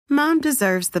Mom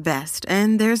deserves the best,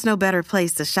 and there's no better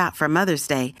place to shop for Mother's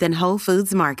Day than Whole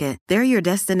Foods Market. They're your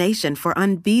destination for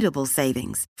unbeatable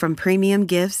savings, from premium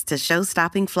gifts to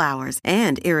show-stopping flowers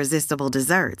and irresistible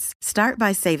desserts. Start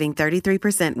by saving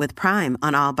 33% with Prime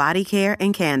on all body care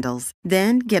and candles.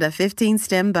 Then get a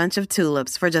 15-stem bunch of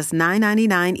tulips for just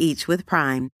 $9.99 each with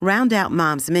Prime. Round out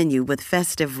Mom's menu with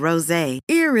festive rosé,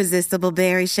 irresistible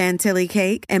berry chantilly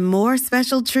cake, and more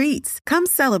special treats. Come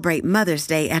celebrate Mother's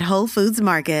Day at Whole Foods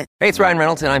Market. Hey, it's Ryan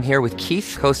Reynolds, and I'm here with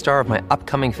Keith, co-star of my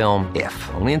upcoming film, If,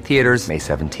 only in theaters May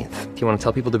 17th. Do you want to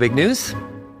tell people the big news?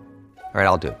 All right,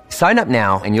 I'll do it. Sign up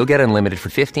now and you'll get unlimited for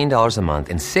 $15 a month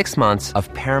and 6 months of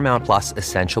Paramount Plus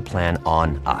Essential Plan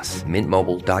on us.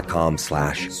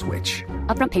 MintMobile.com/switch.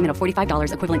 Upfront payment of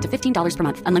 $45 equivalent to $15 per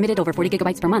month. Unlimited over 40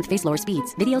 gigabytes per month. Face lower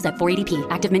speeds. Videos at 480p.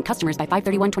 Active Mint customers by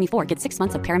 531.24 get 6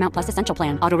 months of Paramount Plus Essential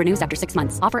Plan. Auto renews after 6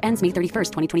 months. Offer ends May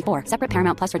 31st, 2024. Separate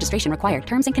Paramount Plus registration required.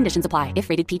 Terms and conditions apply if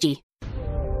rated PG.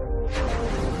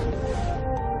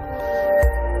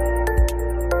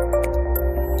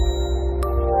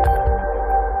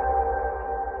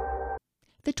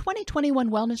 The 2021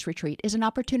 Wellness Retreat is an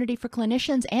opportunity for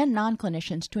clinicians and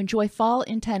non-clinicians to enjoy fall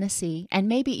in Tennessee and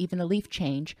maybe even a leaf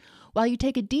change while you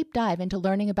take a deep dive into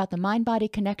learning about the mind-body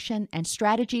connection and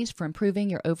strategies for improving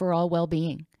your overall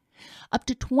well-being. Up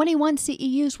to 21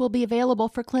 CEUs will be available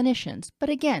for clinicians, but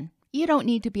again, you don't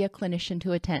need to be a clinician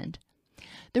to attend.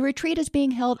 The retreat is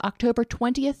being held October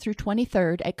 20th through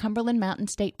 23rd at Cumberland Mountain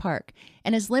State Park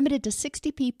and is limited to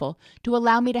 60 people to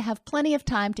allow me to have plenty of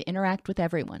time to interact with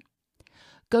everyone.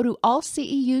 Go to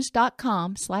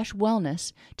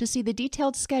allceus.com/wellness to see the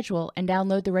detailed schedule and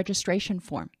download the registration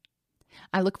form.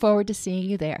 I look forward to seeing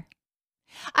you there.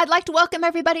 I'd like to welcome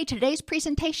everybody to today's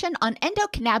presentation on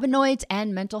endocannabinoids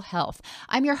and mental health.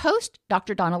 I'm your host,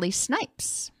 Dr. Donnelly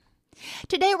Snipes.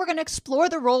 Today, we're going to explore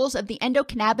the roles of the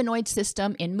endocannabinoid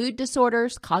system in mood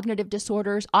disorders, cognitive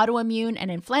disorders, autoimmune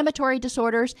and inflammatory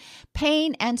disorders,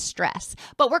 pain, and stress.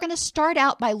 But we're going to start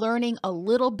out by learning a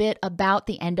little bit about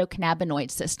the endocannabinoid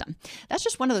system. That's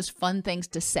just one of those fun things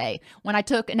to say. When I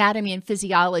took anatomy and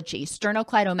physiology,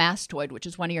 sternocleidomastoid, which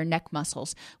is one of your neck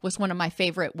muscles, was one of my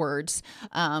favorite words.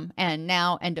 And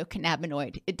now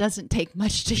endocannabinoid. It doesn't take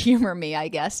much to humor me, I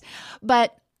guess.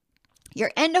 But your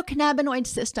endocannabinoid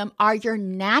system are your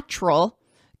natural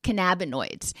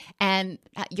cannabinoids. And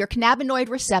your cannabinoid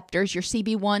receptors, your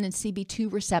CB1 and CB2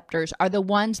 receptors, are the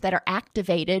ones that are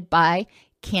activated by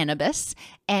cannabis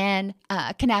and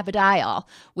cannabidiol,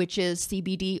 which is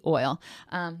CBD oil.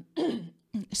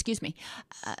 Excuse me.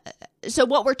 So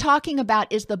what we're talking about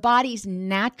is the body's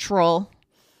natural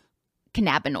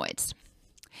cannabinoids.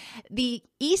 The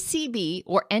ECB,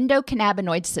 or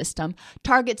endocannabinoid system,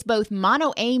 targets both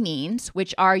monoamines,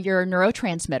 which are your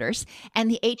neurotransmitters, and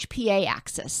the HPA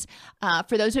axis.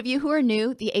 For those of you who are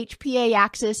new, the HPA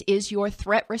axis is your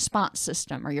threat response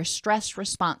system or your stress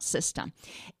response system.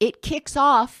 It kicks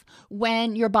off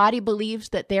when your body believes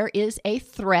that there is a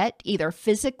threat, either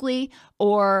physically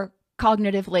or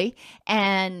cognitively,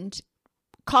 and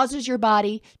causes your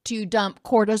body to dump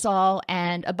cortisol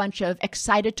and a bunch of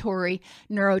excitatory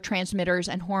neurotransmitters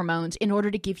and hormones in order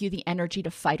to give you the energy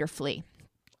to fight or flee.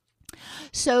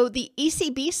 So the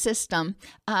ECB system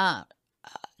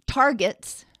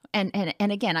targets, and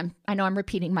again, I know I'm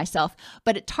repeating myself,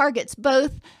 but it targets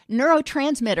both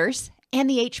neurotransmitters and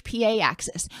the HPA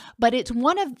axis. But it's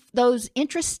one of those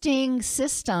interesting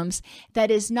systems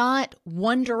that is not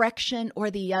one direction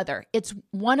or the other. It's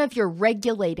one of your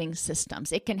regulating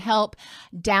systems. It can help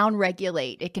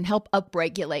downregulate. It can help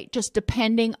upregulate, just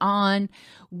depending on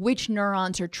which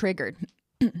neurons are triggered.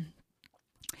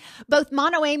 Both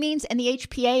monoamines and the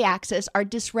HPA axis are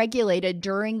dysregulated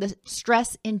during the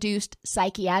stress-induced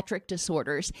psychiatric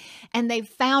disorders. And they've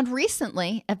found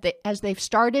recently, as they've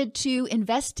started to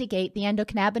investigate the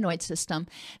endocannabinoid system,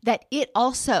 that it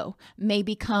also may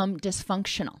become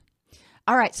dysfunctional.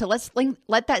 All right, so let's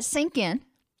let that sink in.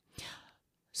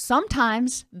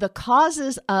 Sometimes the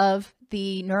causes of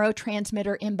the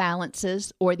neurotransmitter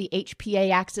imbalances or the HPA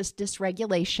axis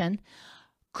dysregulation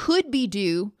could be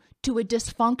due to a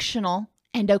dysfunctional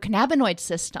endocannabinoid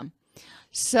system.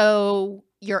 So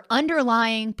your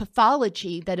underlying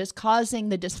pathology that is causing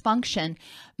the dysfunction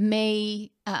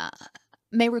may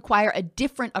require a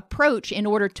different approach in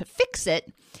order to fix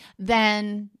it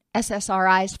than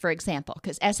SSRIs, for example,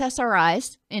 because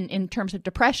SSRIs, in terms of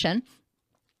depression,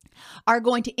 are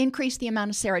going to increase the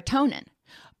amount of serotonin.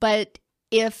 But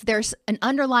if there's an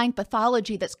underlying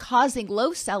pathology that's causing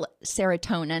low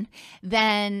serotonin,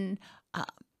 then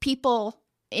people,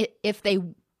 if they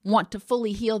want to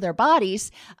fully heal their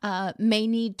bodies may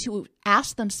need to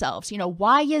ask themselves,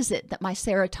 why is it that my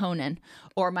serotonin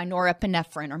or my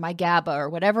norepinephrine or my GABA or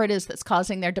whatever it is that's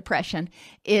causing their depression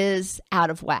is out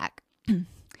of whack?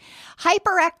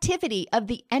 Hyperactivity of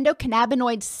the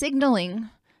endocannabinoid signaling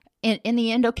in the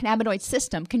endocannabinoid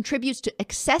system contributes to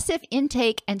excessive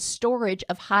intake and storage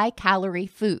of high-calorie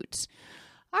foods.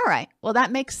 All right, well,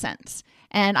 that makes sense.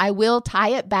 And I will tie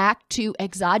it back to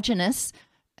exogenous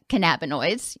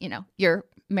cannabinoids, your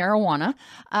marijuana,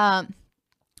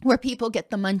 where people get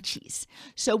the munchies.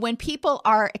 So when people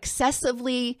are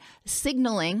excessively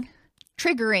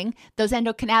triggering those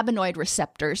endocannabinoid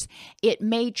receptors, it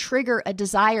may trigger a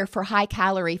desire for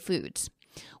high-calorie foods.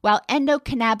 While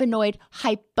endocannabinoid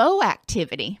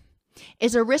hypoactivity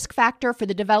is a risk factor for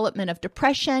the development of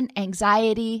depression,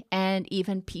 anxiety, and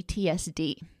even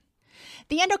PTSD.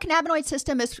 The endocannabinoid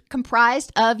system is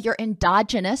comprised of your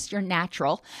endogenous, your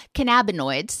natural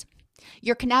cannabinoids,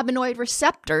 your cannabinoid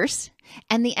receptors,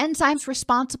 and the enzymes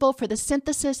responsible for the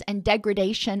synthesis and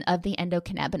degradation of the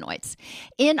endocannabinoids.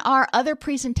 In our other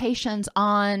presentations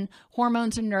on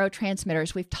hormones and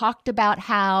neurotransmitters, we've talked about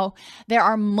how there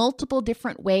are multiple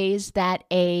different ways that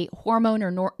a hormone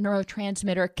or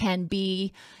neurotransmitter can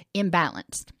be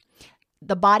imbalanced.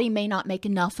 The body may not make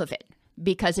enough of it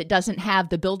because it doesn't have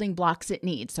the building blocks it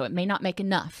needs, so it may not make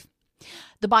enough.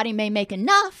 The body may make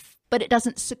enough, but it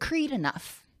doesn't secrete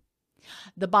enough.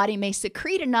 The body may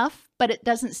secrete enough, but it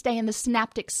doesn't stay in the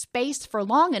synaptic space for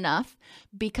long enough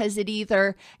because it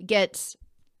either gets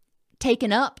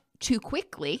taken up too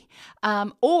quickly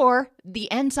or the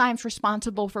enzymes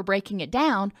responsible for breaking it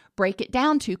down break it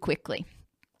down too quickly.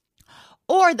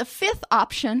 Or the fifth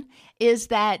option is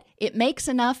that it makes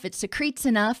enough, it secretes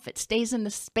enough, it stays in the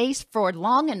space for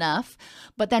long enough,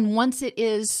 but then once it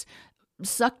is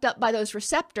sucked up by those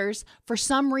receptors, for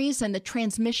some reason, the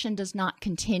transmission does not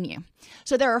continue.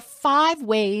 So there are 5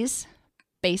 ways,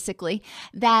 basically,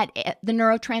 that the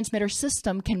neurotransmitter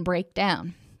system can break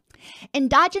down.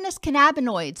 Endogenous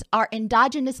cannabinoids are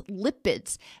endogenous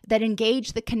lipids that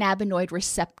engage the cannabinoid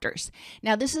receptors.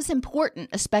 Now, this is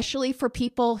important, especially for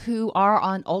people who are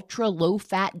on ultra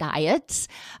low-fat diets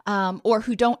or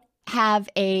who don't have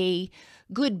a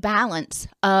good balance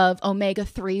of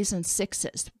omega-3s and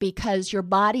 6s, because your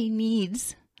body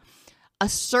needs a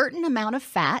certain amount of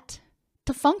fat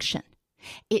to function.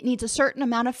 It needs a certain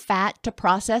amount of fat to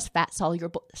process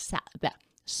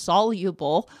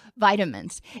soluble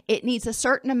vitamins. It needs a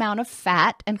certain amount of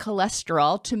fat and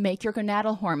cholesterol to make your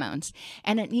gonadal hormones.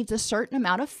 And it needs a certain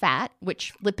amount of fat,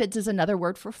 which lipids is another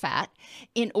word for fat,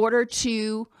 in order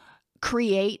to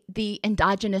create the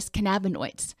endogenous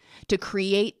cannabinoids, to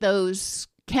create those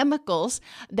chemicals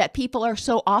that people are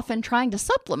so often trying to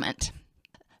supplement.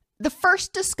 The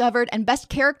first discovered and best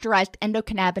characterized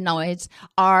endocannabinoids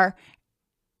are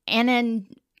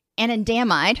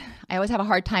anandamide, I always have a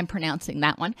hard time pronouncing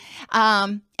that one,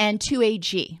 and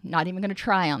 2-AG. Not even going to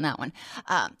try on that one.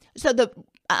 So the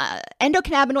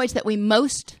endocannabinoids that we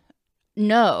most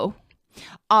know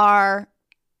are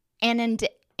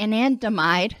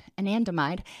anandamide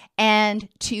and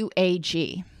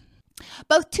 2-AG.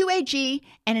 Both 2-AG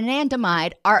and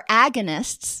anandamide are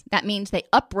agonists. That means they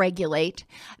upregulate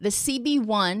the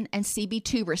CB1 and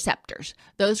CB2 receptors.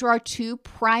 Those are our 2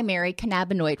 primary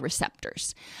cannabinoid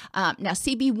receptors. Now,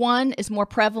 CB1 is more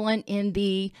prevalent in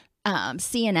the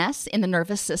CNS, in the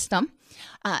nervous system.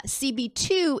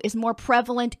 CB2 is more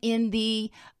prevalent in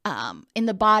the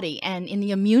body and in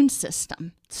the immune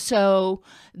system. So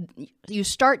you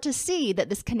start to see that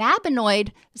this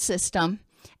cannabinoid system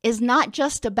is not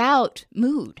just about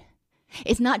mood.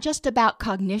 It's not just about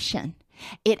cognition.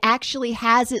 It actually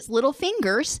has its little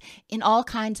fingers in all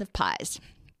kinds of pies,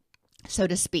 so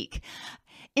to speak.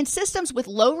 In systems with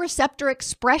low receptor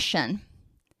expression,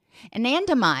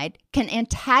 anandamide can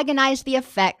antagonize the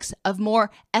effects of more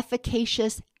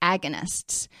efficacious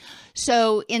agonists.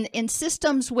 So in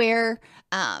systems where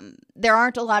there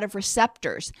aren't a lot of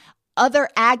receptors, other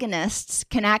agonists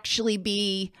can actually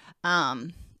be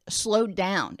slowed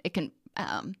down. It can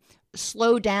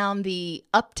slow down the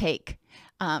uptake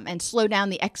and slow down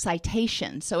the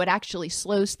excitation. So it actually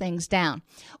slows things down,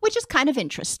 which is kind of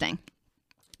interesting.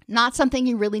 Not something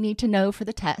you really need to know for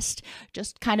the test,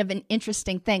 just kind of an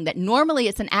interesting thing that normally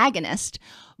it's an agonist,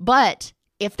 but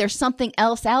if there's something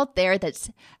else out there that's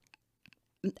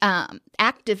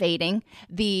activating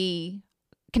the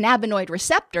cannabinoid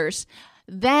receptors,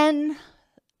 then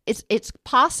it's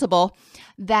possible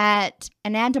that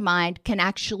anandamide can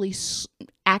actually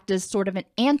act as sort of an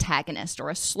antagonist or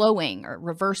a slowing or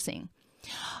reversing.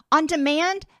 On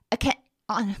demand,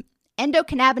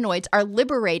 endocannabinoids are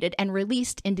liberated and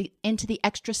released into the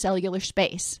extracellular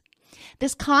space.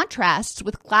 This contrasts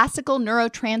with classical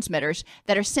neurotransmitters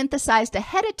that are synthesized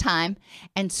ahead of time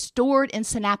and stored in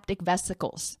synaptic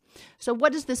vesicles. So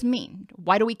what does this mean?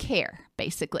 Why do we care,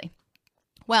 basically?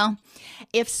 Well,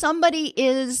 if somebody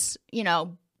is,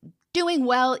 doing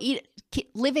well,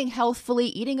 living healthfully,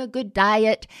 eating a good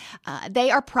diet,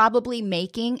 they are probably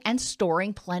making and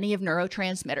storing plenty of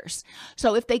neurotransmitters.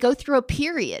 So if they go through a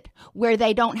period where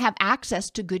they don't have access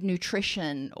to good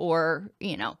nutrition, or,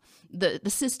 the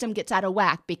system gets out of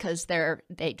whack because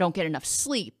they don't get enough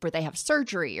sleep, or they have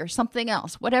surgery or something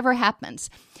else, whatever happens,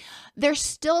 there's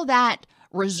still that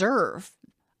reserve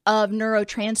of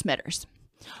neurotransmitters.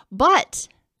 But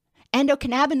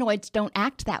endocannabinoids don't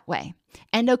act that way.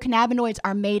 Endocannabinoids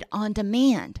are made on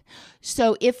demand.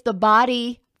 So if the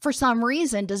body, for some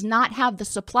reason, does not have the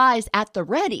supplies at the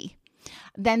ready,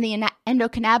 then the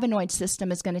endocannabinoid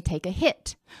system is going to take a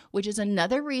hit, which is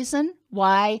another reason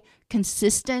why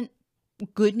consistent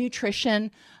good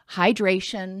nutrition,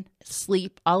 hydration,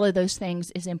 sleep, all of those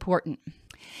things is important.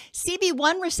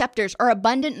 CB1 receptors are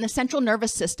abundant in the central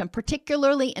nervous system,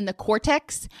 particularly in the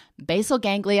cortex, basal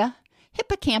ganglia,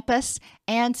 hippocampus,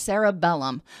 and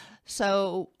cerebellum.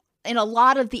 So in a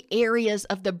lot of the areas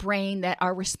of the brain that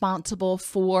are responsible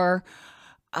for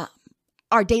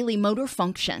our daily motor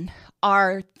function,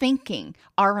 our thinking,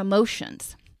 our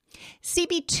emotions.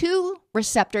 CB2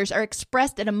 receptors are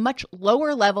expressed at a much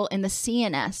lower level in the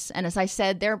CNS, and as I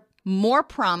said, they're more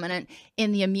prominent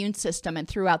in the immune system and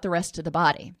throughout the rest of the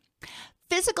body.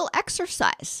 Physical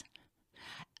exercise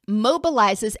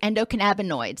mobilizes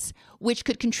endocannabinoids, which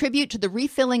could contribute to the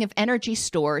refilling of energy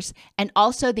stores and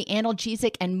also the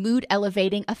analgesic and mood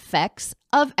elevating effects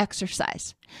of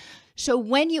exercise. So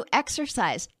when you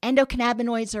exercise,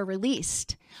 endocannabinoids are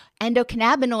released.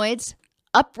 Endocannabinoids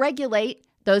upregulate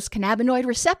those cannabinoid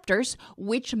receptors,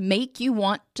 which make you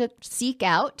want to seek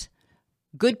out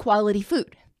good quality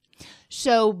food.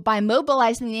 So by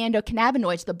mobilizing the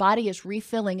endocannabinoids, the body is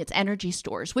refilling its energy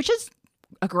stores, which is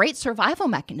a great survival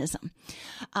mechanism.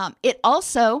 It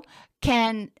also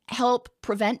can help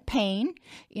prevent pain.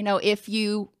 If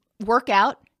you work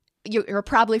out, you're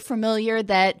probably familiar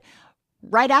that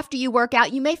right after you work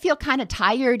out, you may feel kind of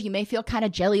tired. You may feel kind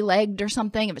of jelly-legged or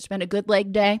something if it's been a good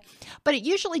leg day, but it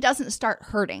usually doesn't start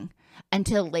hurting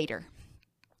until later.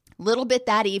 Little bit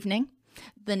that evening.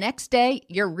 The next day,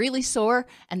 you're really sore,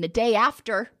 and the day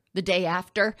after,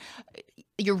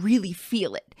 you really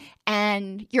feel it.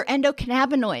 And your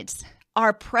endocannabinoids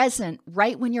are present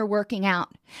right when you're working out.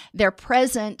 They're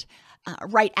present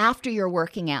right after you're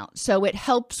working out. So it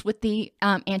helps with the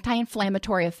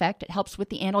anti-inflammatory effect. It helps with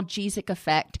the analgesic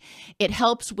effect. It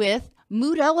helps with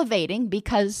mood elevating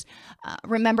because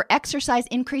remember, exercise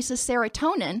increases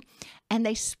serotonin, and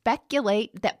they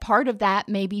speculate that part of that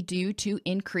may be due to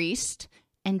increased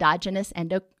endogenous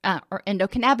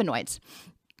endocannabinoids.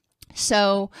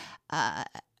 So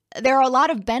there are a lot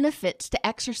of benefits to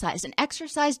exercise, and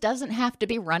exercise doesn't have to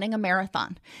be running a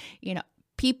marathon.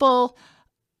 People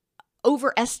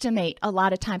overestimate a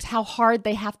lot of times how hard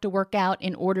they have to work out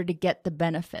in order to get the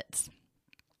benefits.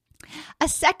 A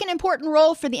second important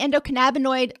role for the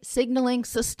endocannabinoid signaling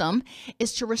system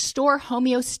is to restore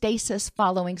homeostasis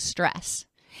following stress.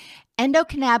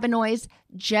 Endocannabinoids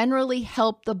generally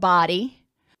help the body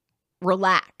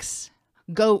relax,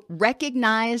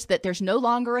 recognize that there's no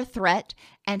longer a threat,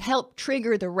 and help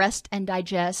trigger the rest and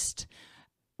digest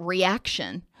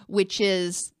reaction, which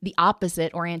is the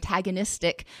opposite or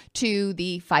antagonistic to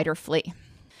the fight or flee.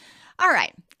 All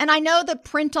right. And I know the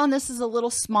print on this is a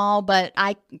little small, but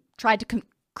I tried to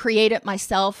create it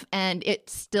myself, and it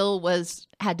still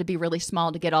had to be really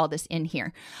small to get all this in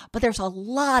here. But there's a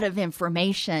lot of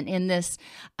information in this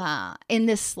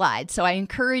slide. So I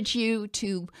encourage you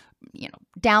to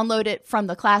download it from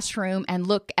the classroom and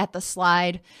look at the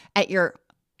slide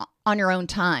on your own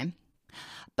time.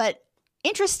 But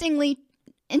interesting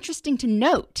to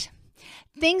note,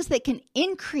 things that can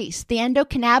increase the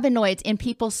endocannabinoids in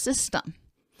people's system: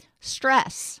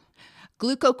 stress,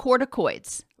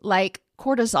 glucocorticoids like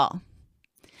cortisol,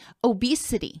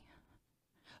 obesity,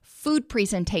 food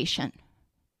presentation,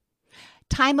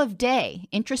 time of day.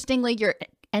 Interestingly, your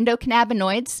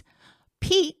endocannabinoids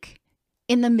peak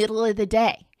in the middle of the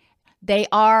day. They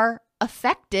are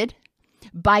affected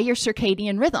by your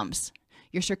circadian rhythms.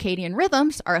 Your circadian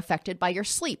rhythms are affected by your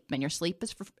sleep, and your sleep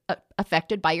is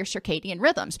affected by your circadian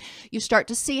rhythms. You start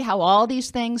to see how all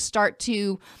these things start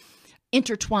to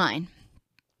intertwine.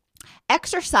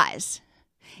 Exercise,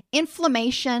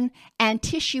 inflammation, and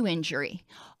tissue injury.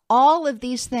 All of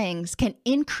these things can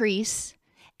increase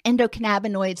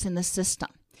endocannabinoids in the system.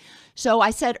 So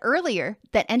I said earlier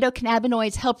that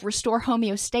endocannabinoids help restore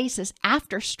homeostasis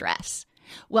after stress.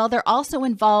 Well, they're also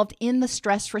involved in the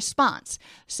stress response.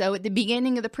 So at the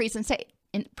beginning of the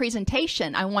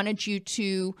presentation, I wanted you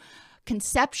to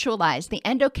conceptualize the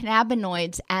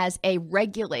endocannabinoids as a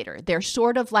regulator. They're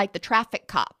sort of like the traffic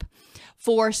cop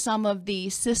for some of the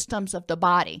systems of the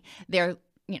body. They're,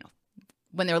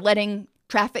 when they're letting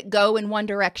traffic go in one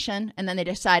direction, and then they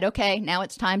decide, okay, now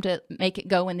it's time to make it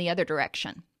go in the other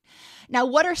direction. Now,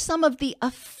 what are some of the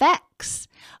effects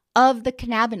of the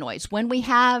cannabinoids when we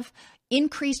have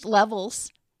increased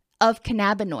levels of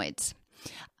cannabinoids?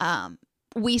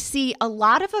 We see a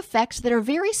lot of effects that are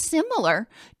very similar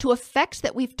to effects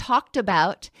that we've talked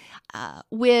about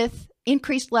with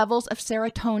increased levels of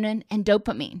serotonin and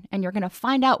dopamine. And you're going to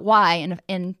find out why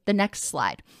in the next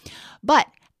slide. But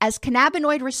as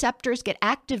cannabinoid receptors get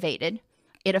activated,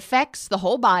 it affects the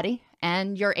whole body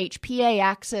and your HPA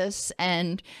axis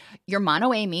and your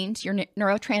monoamines, your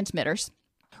neurotransmitters,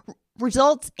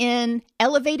 results in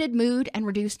elevated mood and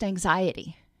reduced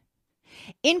anxiety,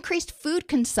 increased food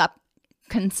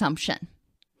consumption.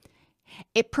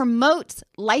 It promotes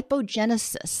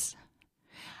lipogenesis.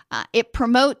 It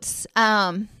promotes,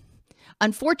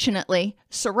 unfortunately,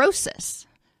 cirrhosis.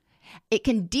 It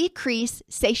can decrease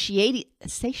satiety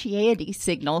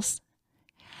signals,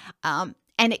 and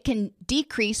it can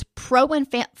decrease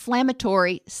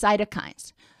pro-inflammatory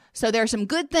cytokines. So there are some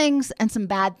good things and some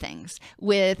bad things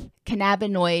with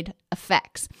cannabinoid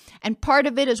effects. And part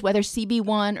of it is whether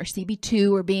CB1 or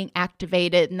CB2 are being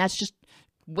activated, and that's just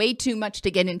way too much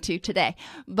to get into today.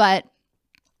 But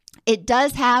it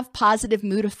does have positive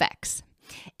mood effects.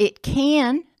 It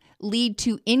can lead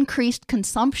to increased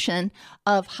consumption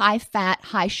of high-fat,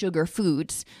 high-sugar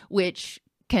foods, which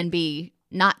can be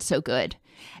not so good.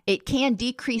 It can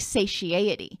decrease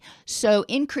satiety. So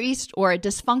increased or a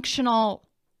dysfunctional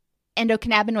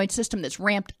endocannabinoid system that's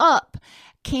ramped up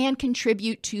can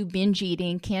contribute to binge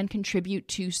eating, can contribute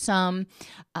to some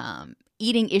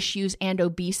eating issues and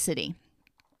obesity.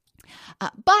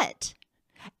 But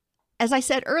as I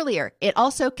said earlier, it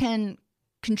also can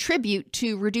contribute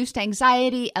to reduced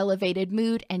anxiety, elevated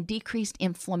mood, and decreased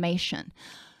inflammation.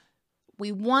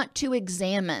 We want to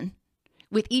examine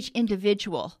with each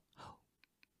individual,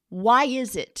 why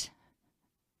is it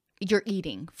you're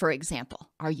eating, for example?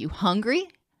 Are you hungry?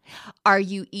 Are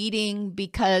you eating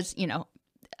because,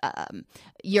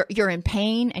 you're in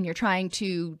pain and you're trying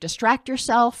to distract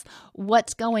yourself?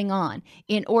 What's going on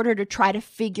in order to try to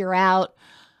figure out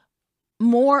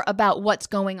more about what's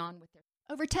going on with it.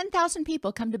 Over 10,000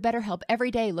 people come to BetterHelp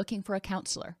every day looking for a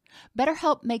counselor.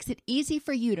 BetterHelp makes it easy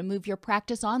for you to move your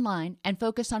practice online and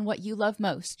focus on what you love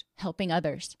most, helping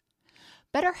others.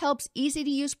 BetterHelp's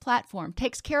easy-to-use platform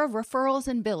takes care of referrals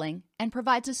and billing and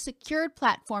provides a secured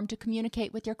platform to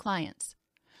communicate with your clients.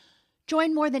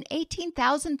 Join more than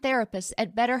 18,000 therapists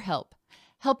at BetterHelp,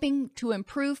 helping to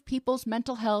improve people's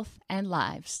mental health and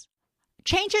lives.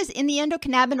 Changes in the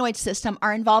endocannabinoid system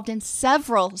are involved in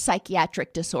several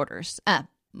psychiatric disorders,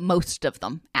 most of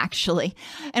them, actually.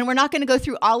 And we're not going to go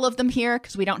through all of them here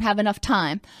because we don't have enough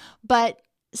time. But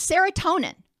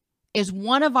serotonin is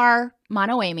one of our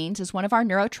monoamines, is one of our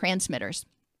neurotransmitters.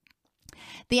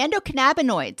 The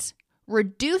endocannabinoids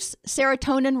reduce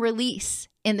serotonin release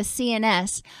in the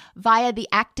CNS via the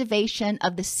activation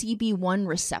of the CB1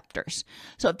 receptors.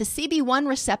 So if the CB1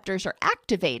 receptors are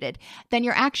activated, then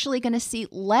you're actually going to see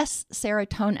less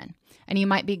serotonin. And you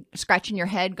might be scratching your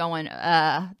head going,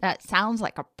 that sounds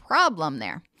like a problem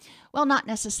there. Well, not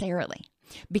necessarily,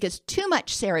 because too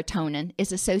much serotonin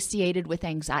is associated with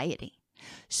anxiety.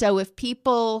 So if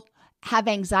people have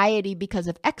anxiety because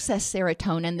of excess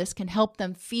serotonin, this can help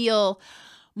them feel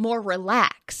more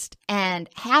relaxed and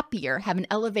happier, have an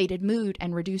elevated mood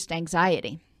and reduced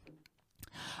anxiety.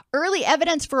 Early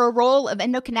evidence for a role of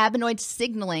endocannabinoid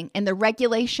signaling in the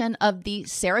regulation of the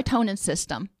serotonin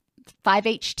system,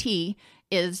 5-HT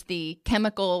is the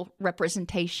chemical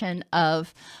representation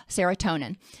of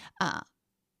serotonin,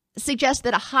 suggests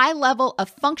that a high level of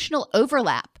functional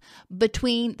overlap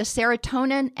between the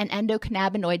serotonin and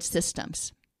endocannabinoid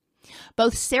systems.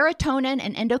 Both serotonin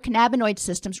and endocannabinoid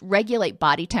systems regulate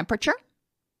body temperature,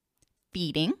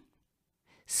 feeding,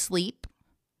 sleep,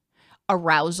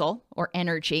 arousal or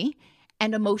energy,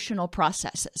 and emotional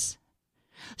processes.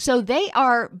 So they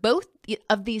are, both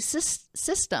of these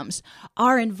systems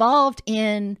are involved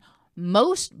in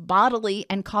most bodily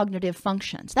and cognitive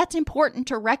functions. That's important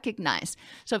to recognize.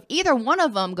 So if either one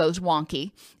of them goes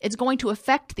wonky, it's going to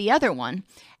affect the other one.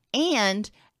 And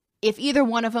if either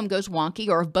one of them goes wonky,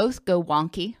 or if both go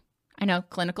wonky, I know,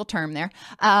 clinical term there,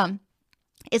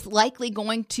 is likely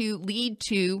going to lead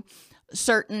to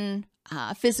certain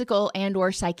physical and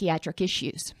or psychiatric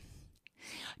issues.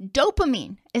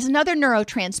 Dopamine is another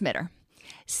neurotransmitter.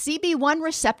 CB1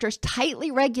 receptors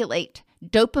tightly regulate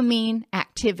dopamine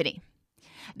activity.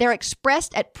 They're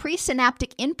expressed at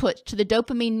presynaptic inputs to the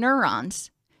dopamine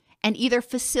neurons and either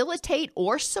facilitate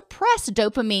or suppress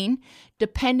dopamine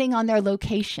depending on their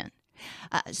location.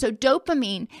 So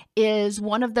dopamine is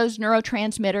one of those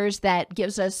neurotransmitters that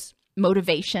gives us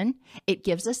motivation. It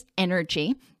gives us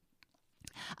energy.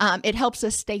 It helps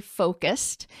us stay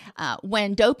focused.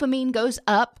 When dopamine goes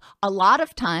up, a lot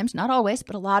of times, not always,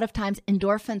 but a lot of times,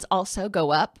 endorphins also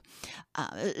go up.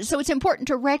 So it's important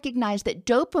to recognize that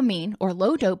dopamine or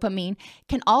low dopamine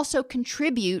can also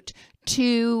contribute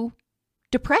to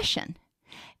depression.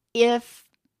 If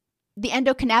the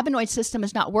endocannabinoid system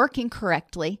is not working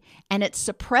correctly and it's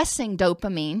suppressing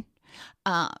dopamine,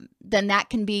 then that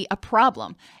can be a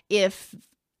problem. If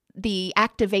the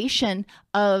activation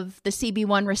of the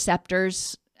CB1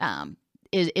 receptors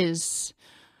is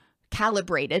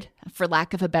calibrated, for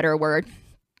lack of a better word,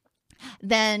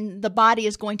 then the body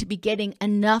is going to be getting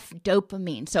enough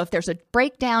dopamine. So if there's a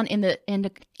breakdown in the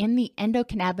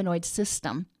endocannabinoid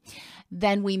system,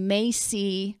 then we may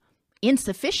see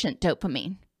insufficient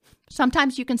dopamine.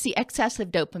 Sometimes you can see excessive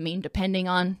dopamine, depending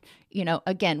on,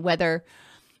 again, whether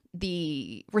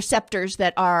the receptors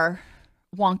that are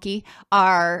wonky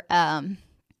are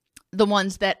the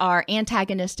ones that are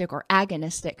antagonistic or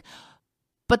agonistic.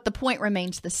 But the point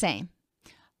remains the same.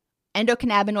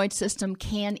 Endocannabinoid system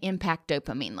can impact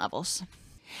dopamine levels.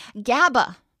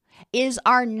 GABA is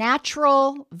our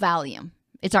natural Valium.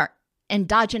 It's our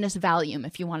endogenous Valium,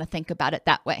 if you want to think about it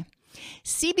that way.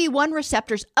 CB1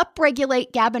 receptors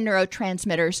upregulate GABA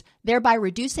neurotransmitters, thereby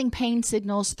reducing pain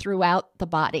signals throughout the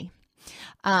body.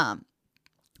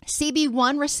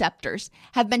 CB1 receptors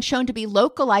have been shown to be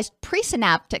localized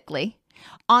presynaptically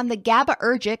on the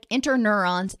GABAergic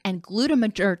interneurons and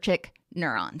glutamatergic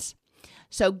neurons.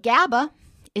 So GABA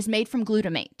is made from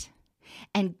glutamate,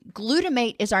 and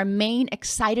glutamate is our main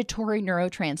excitatory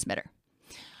neurotransmitter.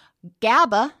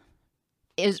 GABA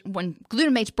is when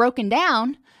glutamate's broken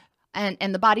down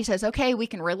and the body says, okay, we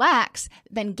can relax,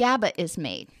 then GABA is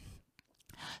made.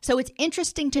 So it's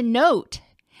interesting to note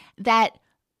that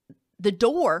the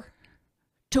door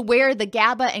to where the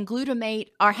GABA and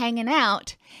glutamate are hanging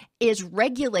out is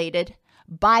regulated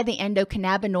by the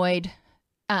endocannabinoid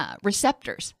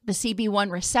receptors, the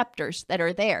CB1 receptors that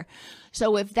are there.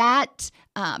 So if that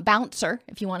bouncer,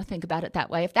 if you want to think about it that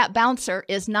way, if that bouncer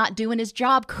is not doing his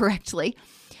job correctly,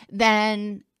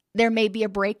 then there may be a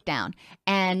breakdown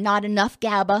and not enough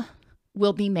GABA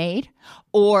will be made,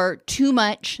 or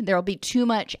there will be too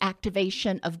much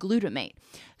activation of glutamate.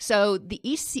 So the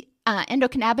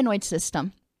endocannabinoid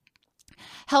system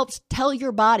helps tell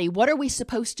your body, what are we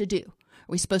supposed to do? Are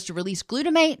we supposed to release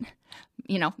glutamate?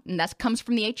 And that comes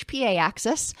from the HPA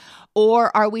axis.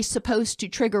 Or are we supposed to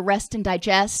trigger rest and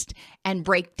digest and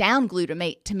break down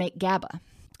glutamate to make GABA?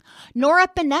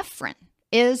 Norepinephrine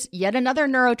is yet another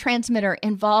neurotransmitter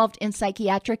involved in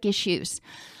psychiatric issues.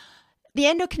 The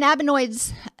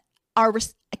endocannabinoids are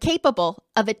capable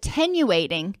of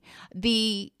attenuating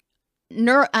the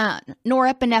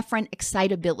norepinephrine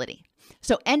excitability.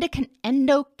 So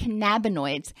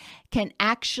endocannabinoids can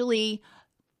actually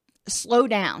slow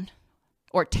down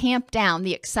or tamp down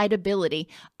the excitability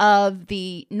of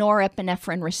the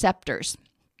norepinephrine receptors.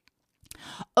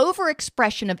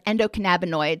 Overexpression of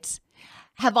endocannabinoids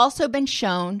have also been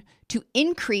shown to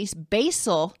increase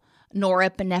basal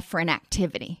norepinephrine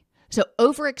activity. So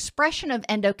overexpression of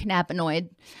endocannabinoid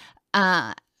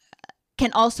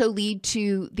can also lead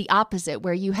to the opposite,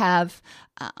 where you have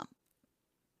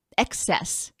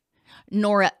excess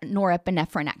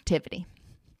norepinephrine activity.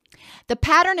 The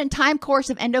pattern and time course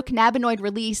of endocannabinoid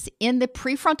release in the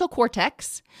prefrontal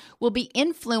cortex will be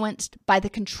influenced by the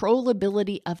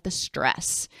controllability of the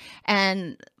stress.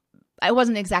 And I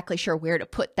wasn't exactly sure where to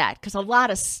put that, because a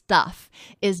lot of stuff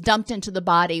is dumped into the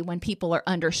body when people are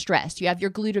under stress. You have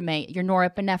your glutamate, your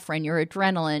norepinephrine, your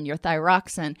adrenaline, your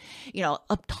thyroxine,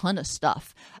 a ton of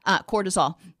stuff,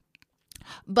 cortisol.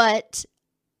 But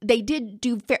they did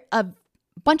do a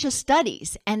bunch of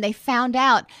studies, and they found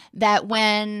out that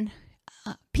when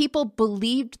people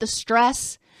believed the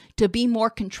stress to be more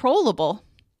controllable,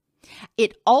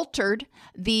 it altered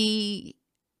the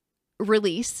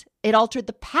release. It altered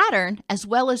the pattern as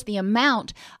well as the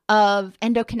amount of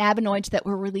endocannabinoids that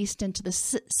were released into the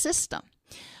system.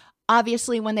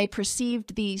 Obviously, when they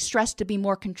perceived the stress to be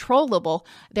more controllable,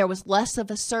 there was less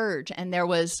of a surge and there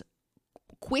was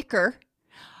quicker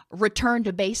return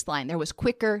to baseline. There was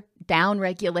quicker down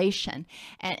regulation.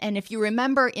 And if you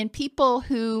remember, in people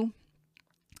who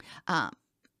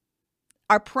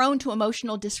are prone to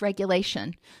emotional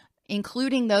dysregulation,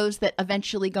 including those that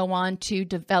eventually go on to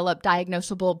develop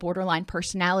diagnosable borderline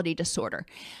personality disorder.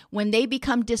 When they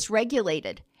become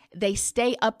dysregulated, they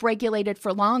stay upregulated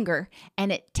for longer,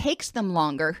 and it takes them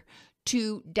longer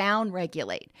to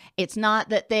downregulate. It's not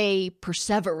that they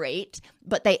perseverate,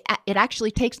 but it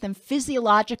actually takes them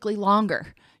physiologically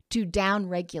longer to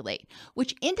downregulate,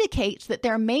 which indicates that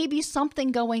there may be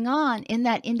something going on in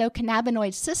that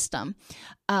endocannabinoid system.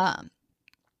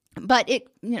 But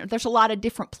there's a lot of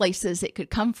different places it could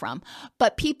come from.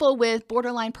 But people with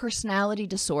borderline personality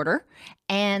disorder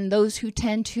and those who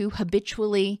tend to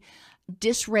habitually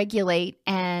dysregulate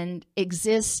and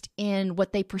exist in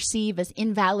what they perceive as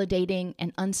invalidating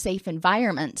and unsafe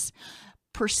environments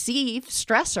perceive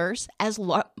stressors as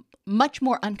much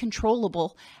more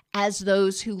uncontrollable as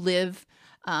those who live,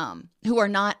 who are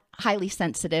not highly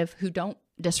sensitive, who don't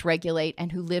dysregulate,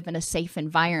 and who live in a safe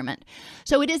environment.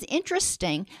 So it is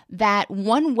interesting that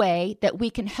one way that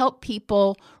we can help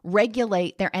people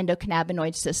regulate their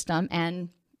endocannabinoid system, and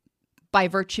by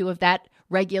virtue of that,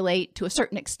 regulate to a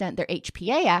certain extent their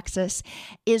HPA axis,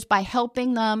 is by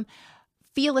helping them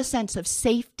feel a sense of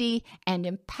safety and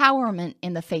empowerment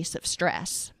in the face of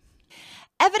stress.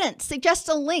 Evidence suggests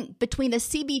a link between the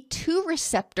CB2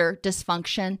 receptor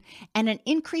dysfunction and an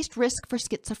increased risk for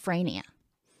schizophrenia.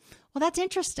 Well, that's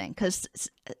interesting because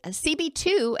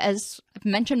CB2, as I've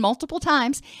mentioned multiple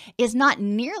times, is not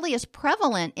nearly as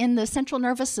prevalent in the central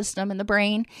nervous system in the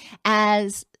brain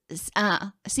as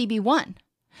CB1.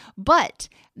 But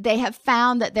they have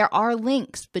found that there are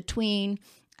links between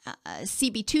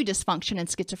CB2 dysfunction and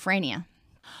schizophrenia.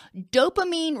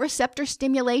 Dopamine receptor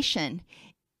stimulation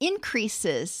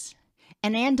increases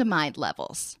anandamide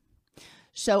levels.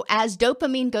 So as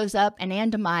dopamine goes up,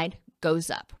 anandamide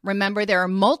goes up. Remember, there are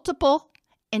multiple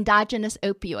endogenous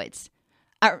opioids.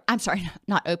 I'm sorry,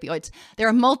 not opioids. There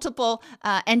are multiple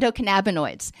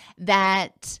endocannabinoids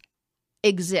that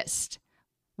exist.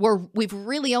 We've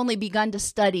really only begun to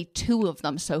study 2 of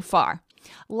them so far.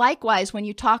 Likewise, when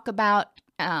you talk about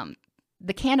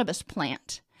the cannabis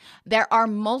plant, there are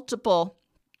multiple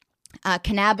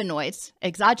cannabinoids,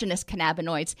 exogenous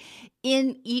cannabinoids,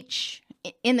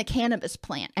 in the cannabis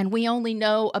plant, and we only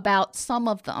know about some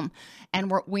of them,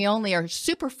 and we only are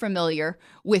super familiar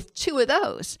with 2 of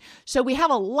those. So we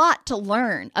have a lot to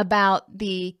learn about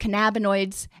the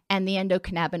cannabinoids and the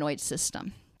endocannabinoid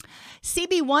system.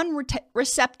 CB1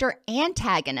 receptor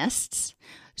antagonists,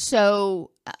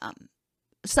 so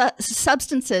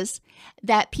substances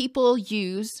that people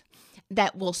use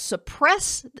that will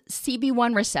suppress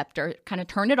CB1 receptor, kind of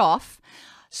turn it off,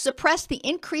 suppress the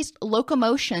increased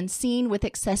locomotion seen with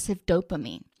excessive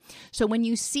dopamine. So when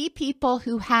you see people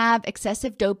who have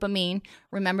excessive dopamine,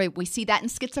 remember we see that in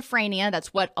schizophrenia.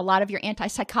 That's what a lot of your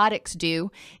antipsychotics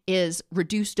do, is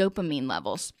reduce dopamine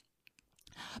levels.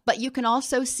 But you can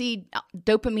also see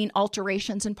dopamine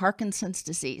alterations in Parkinson's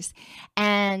disease.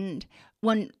 And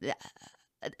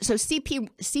so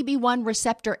CB1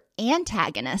 receptor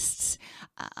antagonists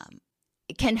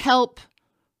can help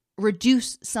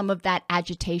reduce some of that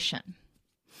agitation.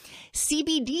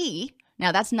 CBD,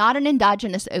 now that's not an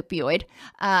endogenous opioid.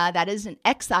 That is an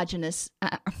exogenous,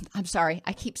 I'm sorry,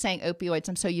 I keep saying opioids.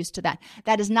 I'm so used to that.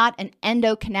 That is not an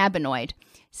endocannabinoid.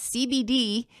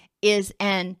 CBD is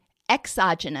an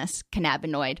exogenous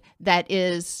cannabinoid that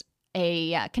is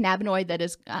a cannabinoid that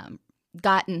is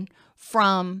gotten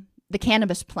from the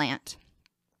cannabis plant.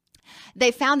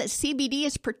 They found that CBD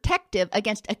is protective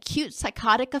against acute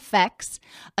psychotic effects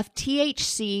of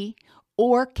THC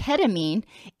or ketamine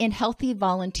in healthy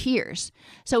volunteers.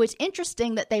 So it's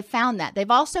interesting that they found that. They've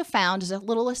also found, as a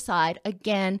little aside,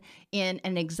 again, in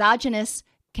an exogenous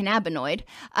cannabinoid,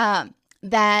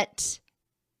 that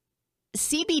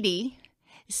CBD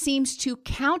seems to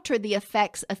counter the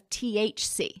effects of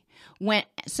THC.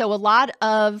 So a lot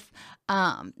of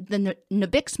the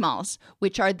nabiximols,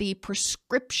 which are the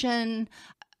prescription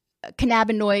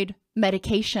cannabinoid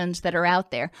medications that are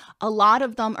out there, a lot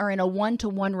of them are in a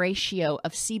 1-to-1 ratio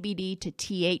of CBD to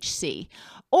THC,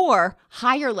 or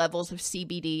higher levels of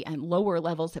CBD and lower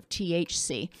levels of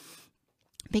THC,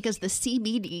 because the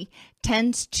CBD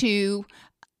tends to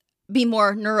be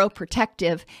more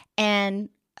neuroprotective and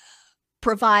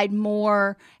provide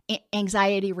more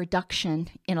anxiety reduction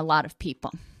in a lot of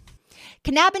people.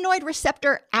 Cannabinoid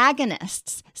receptor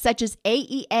agonists, such as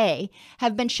AEA,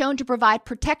 have been shown to provide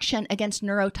protection against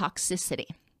neurotoxicity.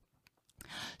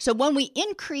 So when we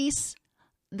increase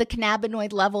the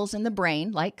cannabinoid levels in the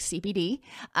brain, like CBD,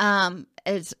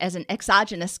 as an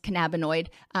exogenous cannabinoid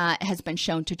has been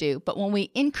shown to do, but when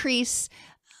we increase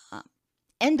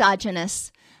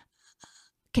endogenous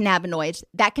cannabinoids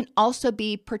that can also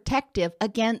be protective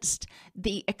against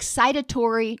the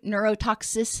excitatory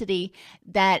neurotoxicity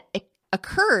that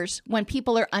occurs when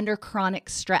people are under chronic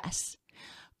stress.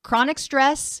 Chronic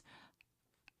stress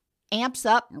ramps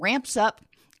up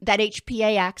that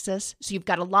HPA axis. So you've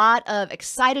got a lot of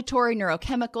excitatory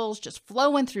neurochemicals just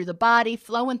flowing through the body,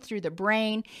 flowing through the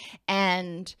brain.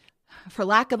 And for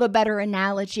lack of a better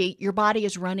analogy, your body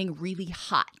is running really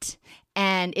hot,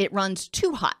 and it runs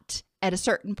too hot at a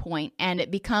certain point, and it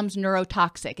becomes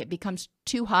neurotoxic. It becomes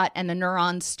too hot, and the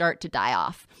neurons start to die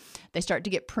off. They start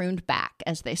to get pruned back,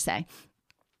 as they say.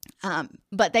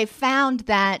 But they found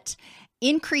that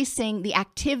increasing the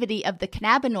activity of the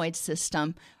cannabinoid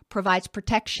system provides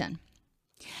protection.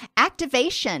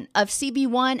 Activation of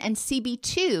CB1 and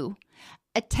CB2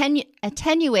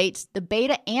 attenuates the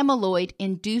beta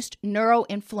amyloid-induced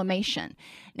neuroinflammation.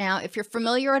 Now, if you're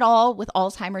familiar at all with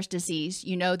Alzheimer's disease,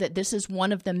 you know that this is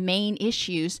one of the main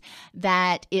issues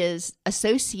that is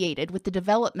associated with the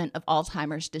development of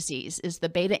Alzheimer's disease, is the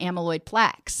beta amyloid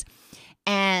plaques.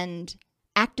 And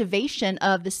activation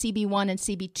of the CB1 and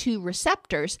CB2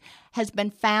 receptors has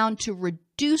been found to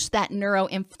reduce that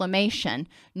neuroinflammation,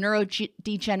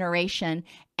 neurodegeneration,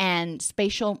 and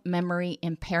spatial memory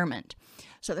impairment.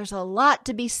 So there's a lot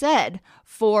to be said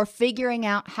for figuring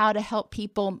out how to help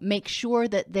people make sure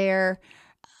that their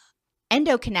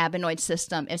endocannabinoid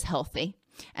system is healthy.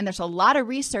 And there's a lot of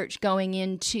research going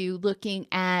into looking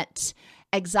at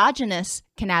exogenous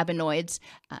cannabinoids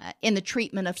in the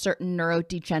treatment of certain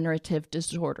neurodegenerative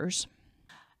disorders.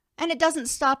 And it doesn't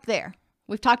stop there.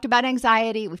 We've talked about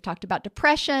anxiety, we've talked about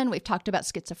depression, we've talked about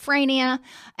schizophrenia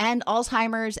and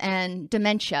Alzheimer's and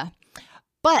dementia.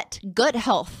 But gut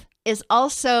health is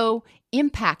also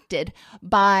impacted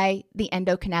by the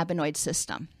endocannabinoid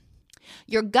system.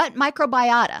 Your gut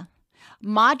microbiota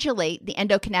modulate the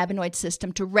endocannabinoid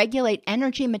system to regulate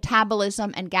energy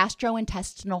metabolism and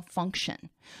gastrointestinal function.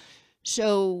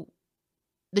 So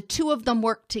the two of them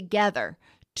work together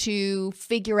to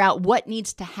figure out what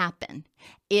needs to happen.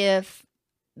 If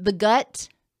the gut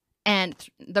and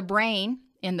the brain,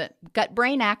 in the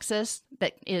gut-brain axis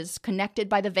that is connected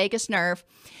by the vagus nerve,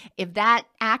 if that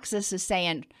axis is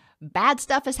saying bad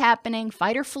stuff is happening,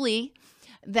 fight or flee,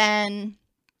 then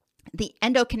the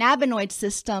endocannabinoid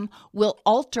system will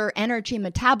alter energy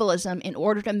metabolism in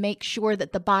order to make sure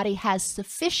that the body has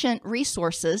sufficient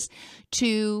resources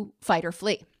to fight or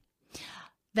flee.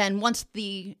 Then once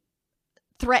the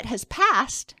threat has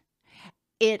passed,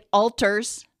 it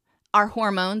alters our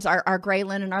hormones, our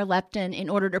ghrelin and our leptin, in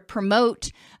order to promote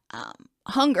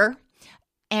hunger,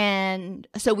 and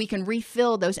so we can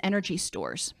refill those energy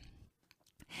stores.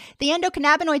 The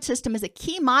endocannabinoid system is a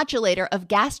key modulator of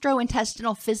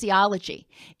gastrointestinal physiology.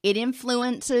 It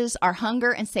influences our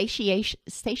hunger and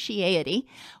satiety,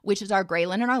 which is our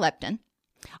ghrelin and our leptin,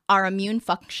 our immune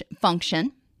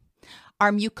function,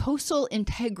 our mucosal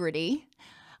integrity,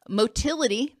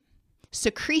 motility,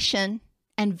 secretion,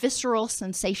 and visceral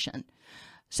sensation.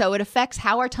 So it affects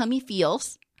how our tummy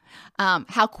feels,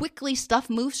 how quickly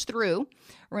stuff moves through.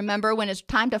 Remember, when it's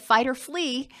time to fight or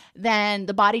flee, then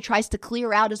the body tries to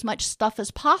clear out as much stuff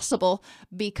as possible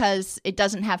because it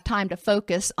doesn't have time to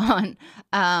focus on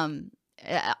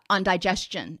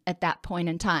digestion at that point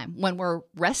in time. When we're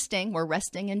resting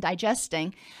and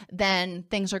digesting, then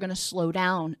things are going to slow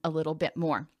down a little bit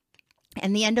more.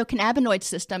 And the endocannabinoid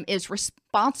system is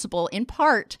responsible in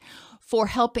part for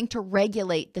helping to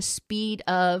regulate the speed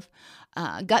of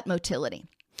gut motility.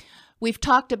 We've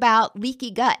talked about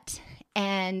leaky gut,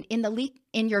 and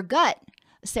in your gut,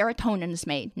 serotonin is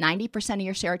made. 90% of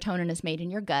your serotonin is made in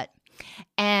your gut,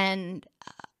 and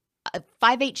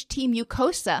 5-HT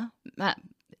mucosa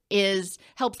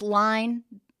helps line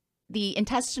the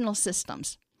intestinal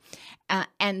systems,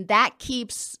 and that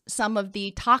keeps some of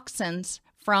the toxins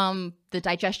from the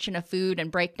digestion of food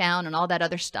and breakdown and all that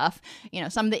other stuff,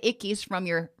 some of the ickies from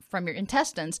your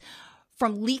intestines,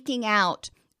 from leaking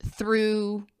out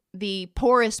through the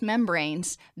porous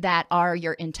membranes that are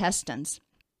your intestines.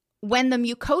 When the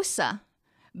mucosa,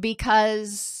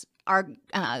 because our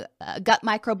gut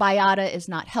microbiota is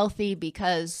not healthy,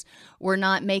 because we're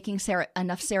not making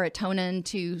enough serotonin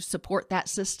to support that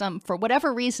system for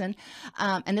whatever reason,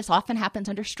 and this often happens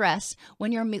under stress,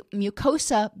 when your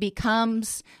mucosa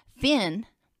becomes thin,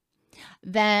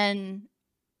 then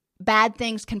bad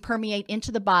things can permeate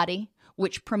into the body,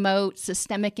 which promote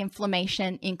systemic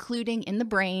inflammation, including in the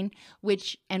brain,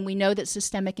 and we know that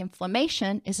systemic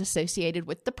inflammation is associated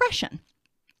with depression.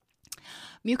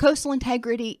 Mucosal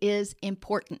integrity is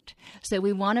important. So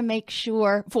we want to make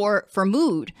sure for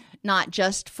mood, not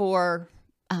just for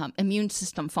immune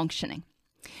system functioning.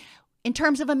 In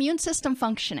terms of immune system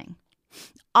functioning,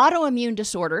 autoimmune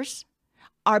disorders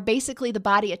are basically the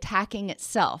body attacking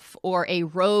itself, or a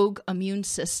rogue immune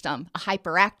system, a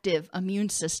hyperactive immune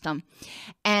system.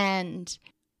 And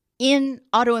in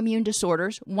autoimmune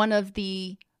disorders, one of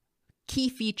the key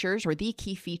features, or the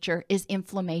key feature, is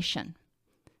inflammation.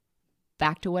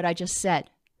 Back to what I just said.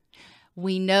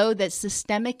 We know that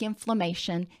systemic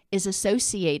inflammation is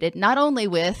associated not only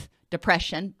with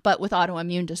depression, but with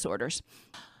autoimmune disorders.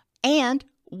 And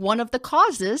one of the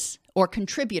causes, or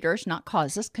contributors, not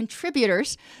causes,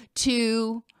 contributors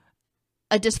to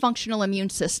a dysfunctional immune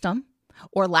system,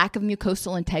 or lack of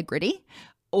mucosal integrity,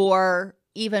 or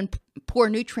even poor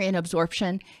nutrient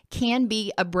absorption, can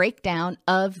be a breakdown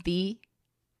of the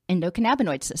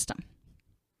endocannabinoid system.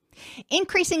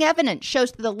 Increasing evidence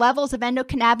shows that the levels of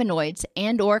endocannabinoids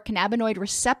and or cannabinoid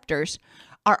receptors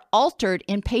are altered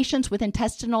in patients with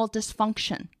intestinal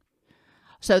dysfunction.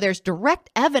 So there's direct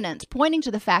evidence pointing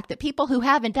to the fact that people who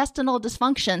have intestinal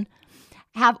dysfunction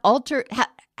have a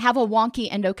wonky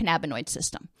endocannabinoid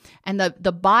system. And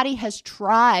the body has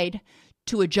tried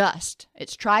to adjust.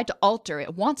 It's tried to alter.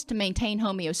 It wants to maintain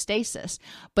homeostasis,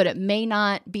 but it may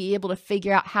not be able to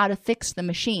figure out how to fix the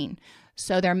machine.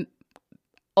 So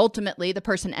ultimately, the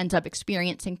person ends up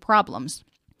experiencing problems.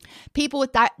 People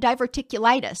with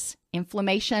diverticulitis,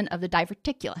 inflammation of the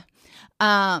diverticula,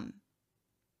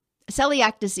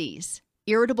 celiac disease,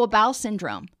 irritable bowel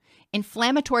syndrome,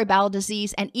 inflammatory bowel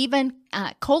disease, and even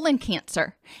colon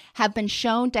cancer have been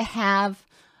shown to have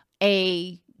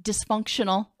a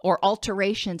dysfunctional or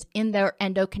alterations in their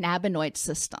endocannabinoid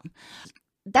system.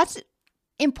 That's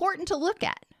important to look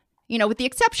at. With the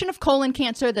exception of colon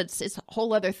cancer, that's a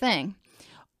whole other thing.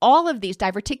 All of these,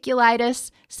 diverticulitis,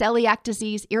 celiac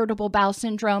disease, irritable bowel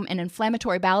syndrome, and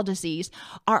inflammatory bowel disease,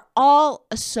 are all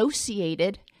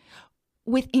associated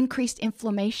with increased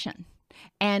inflammation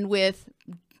and with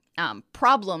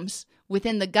problems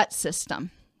within the gut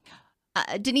system.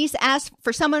 Denise asked,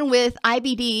 for someone with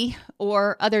IBD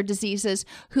or other diseases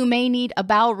who may need a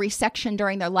bowel resection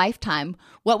during their lifetime,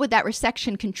 what would that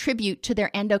resection contribute to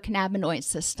their endocannabinoid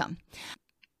system?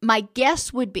 My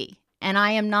guess would be, and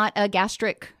I am not a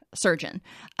gastric surgeon,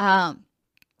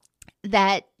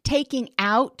 that taking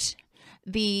out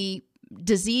the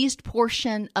diseased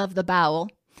portion of the bowel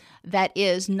that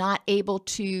is not able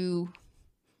to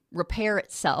repair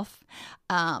itself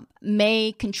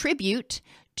may contribute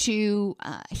to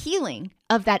healing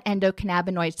of that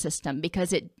endocannabinoid system,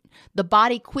 because the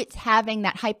body quits having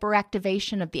that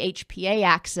hyperactivation of the HPA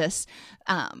axis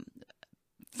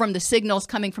from the signals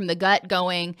coming from the gut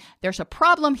going, there's a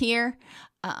problem here.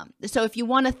 So if you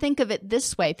want to think of it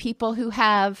this way, people who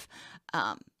have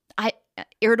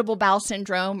irritable bowel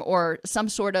syndrome or some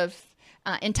sort of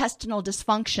intestinal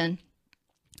dysfunction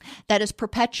that is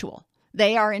perpetual,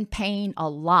 they are in pain a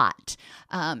lot,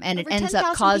 and it ends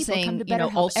up causing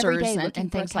ulcers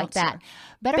and things like that.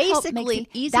 Basically,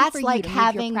 that's like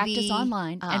having the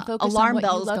online and alarm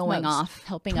bells going off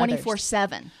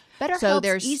 24/7. So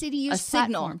there's easy to use a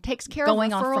signal takes care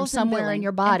going off from somewhere in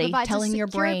your body, telling your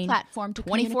brain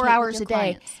 24 hours a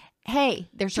day, hey,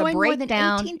 there's a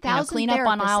breakdown, clean up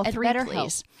on aisle 3,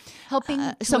 please.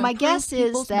 So my guess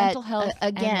is that,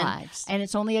 again, and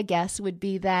it's only a guess, would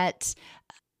be that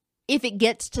if it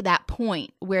gets to that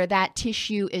point where that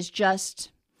tissue is just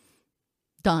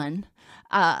done,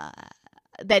 that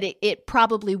it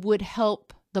probably would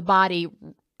help the body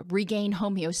regain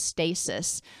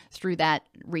homeostasis through that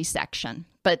resection.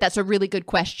 But that's a really good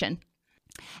question.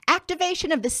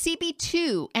 Activation of the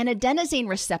CB2 and adenosine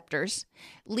receptors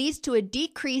leads to a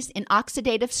decrease in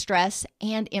oxidative stress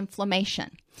and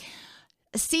inflammation.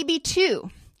 CB2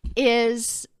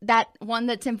 is that one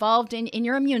that's involved in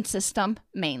your immune system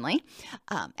mainly.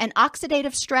 And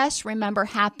oxidative stress, remember,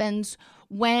 happens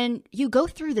when you go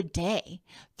through the day,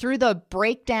 through the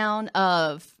breakdown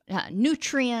of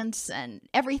nutrients and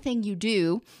everything you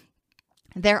do.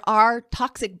 There are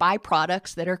toxic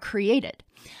byproducts that are created.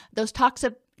 Those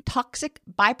toxic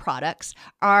byproducts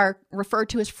are referred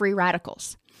to as free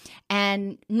radicals.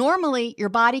 And normally your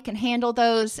body can handle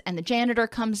those, and the janitor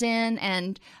comes in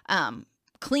and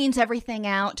cleans everything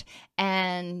out,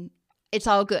 and it's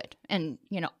all good. And,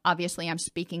 obviously I'm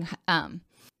speaking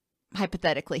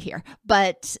hypothetically here.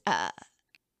 But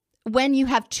when you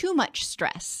have too much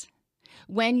stress,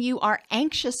 when you are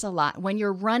anxious a lot, when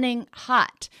you're running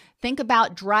hot, think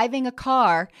about driving a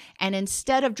car, and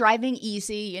instead of driving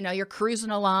easy, you're cruising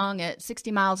along at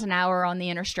 60 miles an hour on the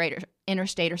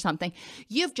interstate or something,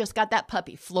 you've just got that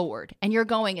puppy floored, and you're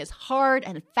going as hard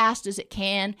and fast as it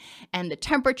can, and the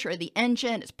temperature of the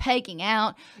engine is pegging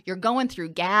out. You're going through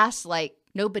gas like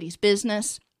nobody's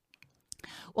business.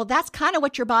 Well, that's kind of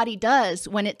what your body does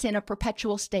when it's in a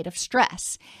perpetual state of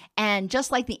stress. And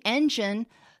just like the engine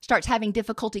starts having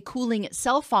difficulty cooling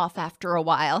itself off after a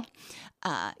while,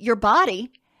 your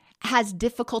body has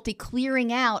difficulty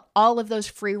clearing out all of those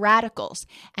free radicals.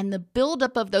 And the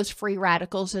buildup of those free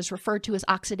radicals is referred to as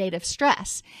oxidative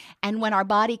stress. And when our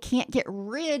body can't get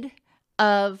rid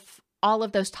of all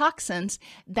of those toxins,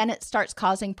 then it starts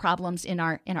causing problems in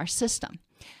our system.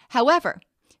 However,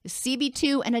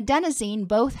 CB2 and adenosine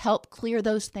both help clear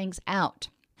those things out.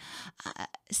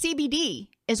 CBD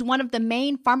is one of the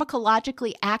main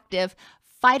pharmacologically active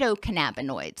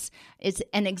phytocannabinoids. It's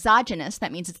an exogenous,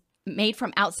 that means it's made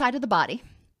from outside of the body.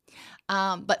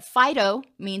 But phyto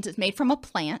means it's made from a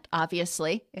plant,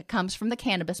 obviously. It comes from the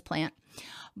cannabis plant.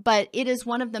 But it is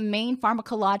one of the main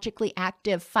pharmacologically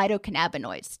active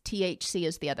phytocannabinoids. THC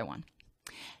is the other one.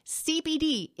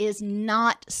 CBD is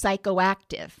not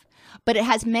psychoactive, but it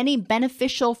has many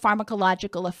beneficial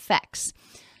pharmacological effects.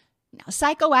 Now,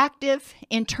 psychoactive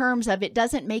in terms of it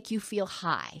doesn't make you feel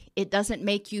high. It doesn't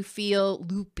make you feel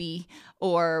loopy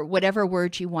or whatever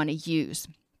word you want to use.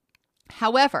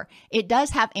 However, it does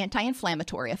have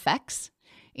anti-inflammatory effects.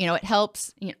 It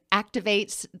helps,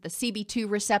 activates the CB2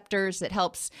 receptors. It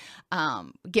helps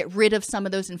get rid of some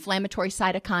of those inflammatory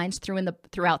cytokines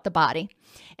throughout the body.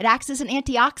 It acts as an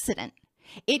antioxidant.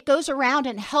 It goes around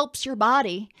and helps your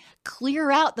body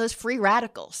clear out those free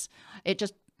radicals. It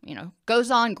just,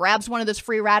 goes on, grabs one of those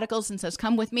free radicals and says,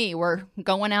 "Come with me. We're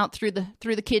going out through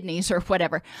the kidneys," or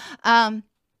whatever.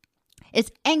 It's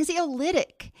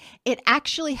anxiolytic. It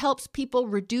actually helps people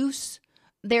reduce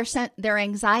their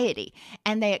anxiety,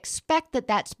 and they expect that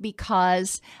that's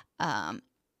because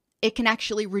it can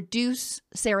actually reduce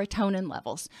serotonin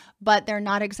levels, but they're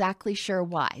not exactly sure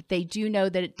why. They do know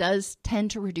that it does tend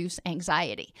to reduce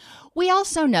anxiety. We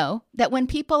also know that when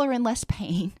people are in less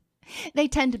pain, they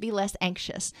tend to be less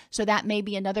anxious, so that may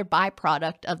be another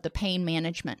byproduct of the pain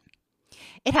management.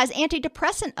 It has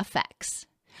antidepressant effects.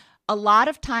 A lot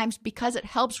of times, because it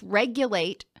helps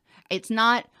regulate, it's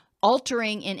not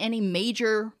altering in any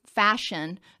major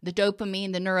fashion the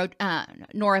dopamine, the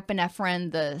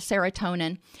norepinephrine, the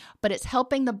serotonin, but it's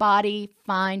helping the body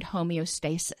find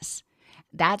homeostasis.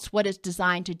 That's what it's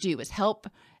designed to do, is help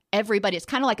everybody. It's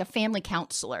kind of like a family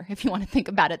counselor, if you want to think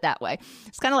about it that way.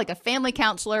 It's kind of like a family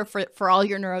counselor for all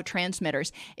your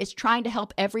neurotransmitters. It's trying to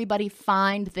help everybody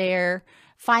find their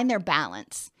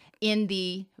balance in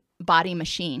the body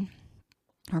machine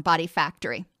or body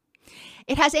factory.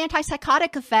 It has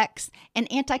antipsychotic effects and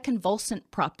anticonvulsant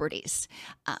properties.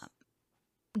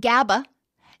 GABA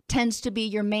tends to be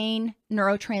your main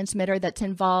neurotransmitter that's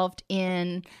involved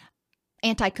in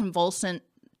anticonvulsant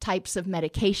types of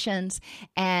medications.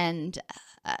 And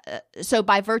so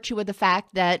by virtue of the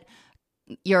fact that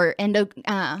your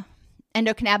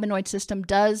endocannabinoid system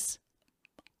does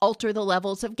alter the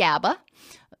levels of GABA,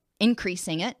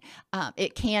 increasing it,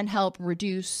 it can help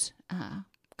reduce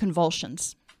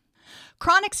convulsions.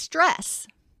 Chronic stress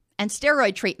and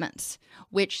steroid treatments,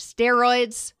 which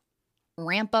steroids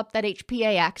ramp up that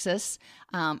HPA axis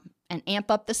and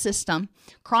amp up the system.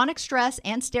 Chronic stress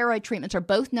and steroid treatments are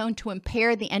both known to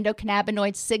impair the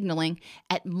endocannabinoid signaling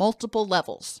at multiple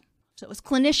levels. So as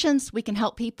clinicians, we can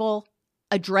help people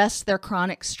address their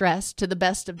chronic stress to the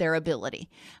best of their ability.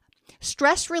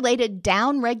 Stress-related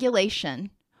downregulation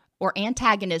or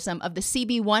antagonism of the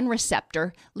CB1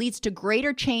 receptor leads to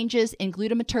greater changes in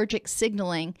glutamatergic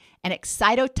signaling and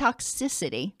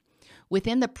excitotoxicity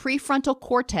within the prefrontal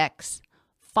cortex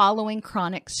following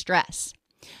chronic stress.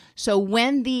 So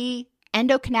when the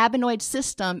endocannabinoid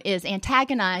system is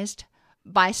antagonized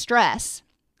by stress,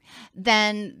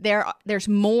 then there's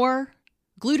more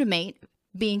glutamate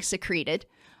being secreted.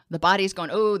 The body's going,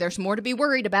 oh, there's more to be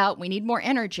worried about. We need more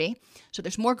energy. So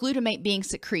there's more glutamate being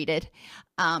secreted.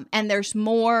 And there's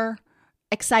more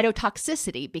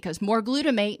excitotoxicity because more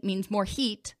glutamate means more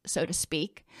heat, so to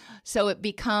speak. So it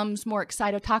becomes more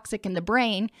excitotoxic in the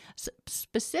brain,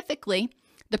 specifically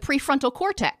the prefrontal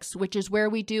cortex, which is where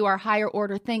we do our higher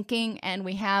order thinking and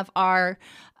we have our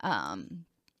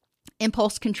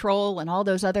impulse control and all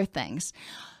those other things.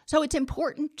 So it's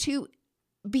important to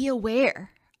be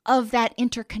aware of that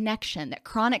interconnection, that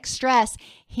chronic stress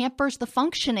hampers the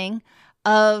functioning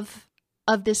of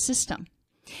this system.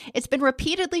 It's been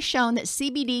repeatedly shown that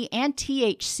CBD and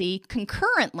THC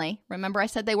concurrently, remember I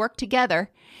said they work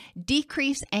together,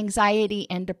 decrease anxiety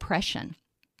and depression.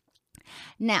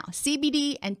 Now,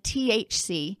 CBD and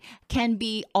THC can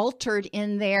be altered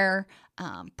in their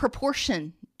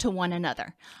proportion to one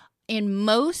another. In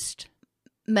most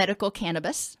medical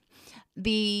cannabis,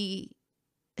 the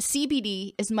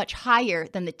CBD is much higher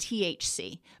than the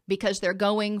THC because they're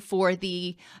going for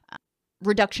the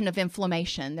reduction of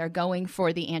inflammation. They're going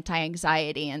for the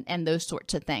anti-anxiety and those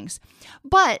sorts of things.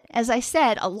 But as I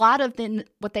said, a lot of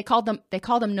what they call them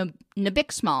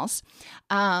nabixmols,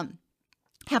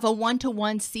 have a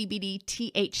 1-to-1 CBD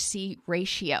THC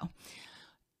ratio.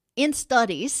 In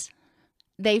studies,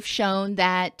 they've shown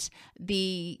that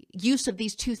the use of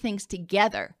these two things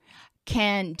together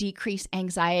can decrease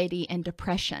anxiety and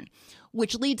depression,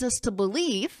 which leads us to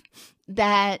believe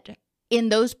that in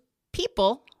those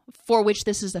people for which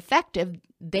this is effective,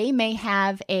 they may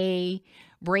have a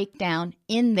breakdown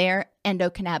in their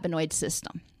endocannabinoid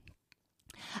system.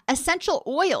 Essential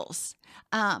oils,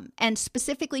 and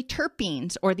specifically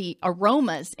terpenes or the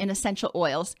aromas in essential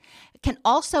oils, can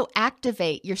also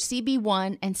activate your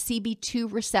CB1 and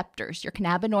CB2 receptors, your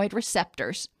cannabinoid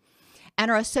receptors, and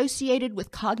are associated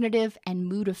with cognitive and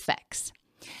mood effects.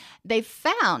 They've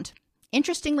found,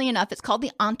 interestingly enough, it's called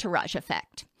the entourage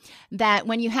effect, that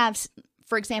when you have,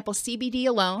 for example, CBD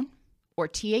alone or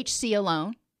THC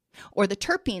alone or the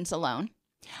terpenes alone,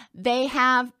 they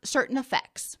have certain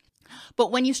effects.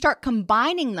 But when you start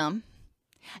combining them,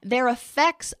 their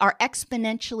effects are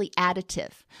exponentially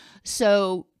additive.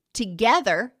 So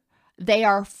together, they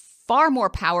are far more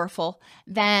powerful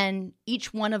than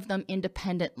each one of them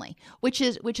independently, which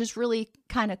is really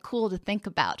kind of cool to think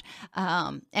about.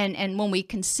 And when we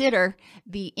consider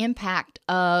the impact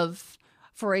of,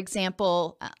 for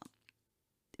example,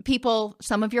 people,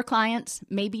 some of your clients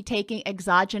may be taking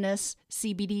exogenous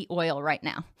CBD oil right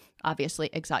now,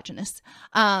 obviously exogenous.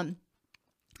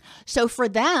 So for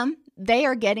them, they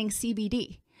are getting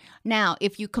CBD. Now,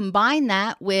 if you combine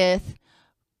that with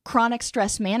chronic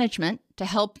stress management to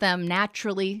help them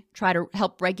naturally try to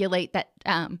help regulate that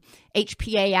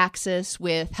HPA axis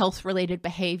with health-related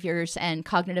behaviors and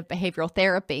cognitive behavioral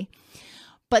therapy,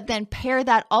 but then pair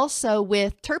that also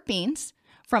with terpenes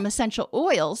from essential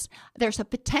oils, there's a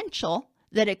potential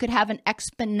that it could have an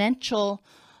exponentially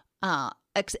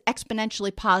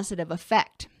positive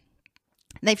effect.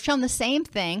 They've shown the same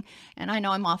thing, and I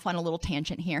know I'm off on a little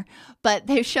tangent here, but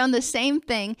they've shown the same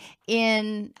thing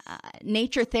in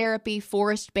nature therapy,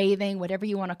 forest bathing, whatever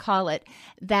you want to call it,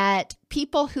 that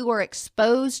people who are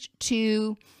exposed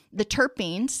to the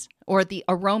terpenes or the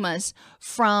aromas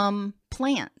from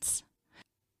plants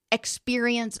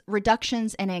experience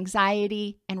reductions in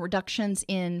anxiety and reductions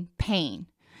in pain.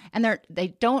 And they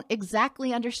don't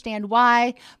exactly understand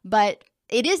why, but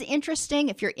it is interesting,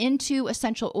 if you're into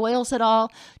essential oils at all,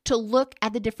 to look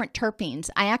at the different terpenes.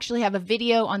 I actually have a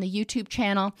video on the YouTube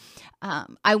channel.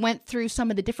 I went through some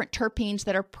of the different terpenes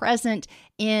that are present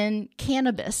in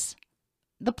cannabis,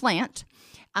 the plant,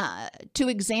 to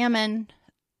examine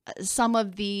some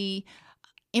of the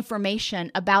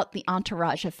information about the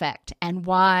entourage effect and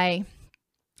why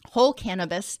whole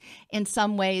cannabis in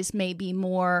some ways may be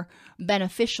more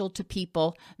beneficial to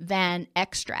people than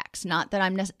extracts. Not that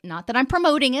I'm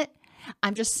promoting it.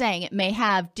 I'm just saying it may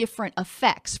have different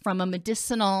effects from a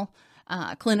medicinal,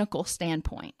 clinical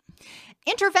standpoint.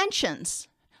 Interventions.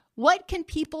 What can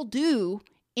people do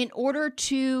in order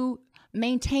to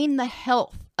maintain the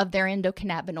health of their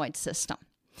endocannabinoid system?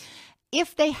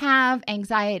 If they have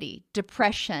anxiety,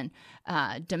 depression,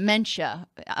 dementia,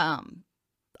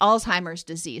 Alzheimer's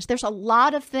disease, there's a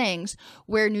lot of things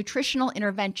where nutritional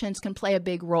interventions can play a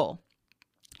big role.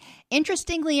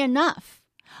 Interestingly enough,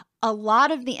 a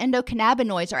lot of the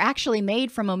endocannabinoids are actually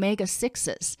made from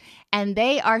omega-6s, and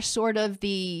they are sort of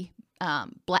the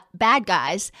bad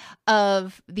guys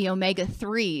of the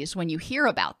omega-3s when you hear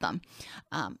about them.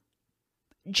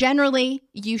 Generally,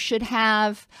 you should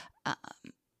have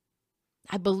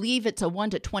I believe it's a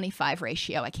 1-to-25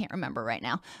 ratio. I can't remember right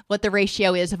now what the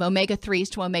ratio is of omega-3s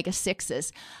to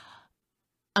omega-6s.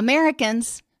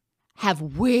 Americans have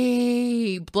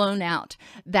way blown out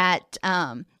that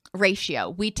ratio.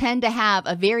 We tend to have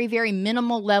a very, very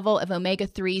minimal level of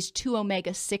omega-3s to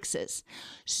omega-6s.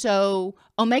 So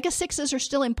omega-6s are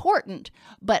still important,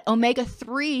 but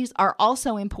omega-3s are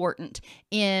also important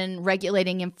in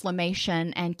regulating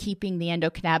inflammation and keeping the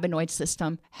endocannabinoid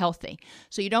system healthy.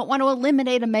 So you don't want to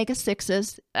eliminate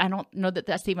omega-6s. I don't know that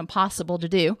that's even possible to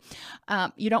do.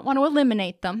 You don't want to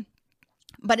eliminate them,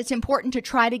 but it's important to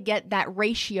try to get that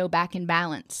ratio back in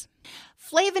balance.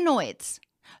 Flavonoids.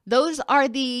 Those are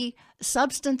the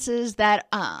substances that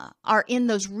are in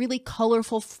those really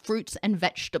colorful fruits and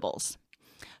vegetables.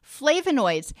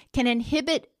 Flavonoids can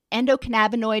inhibit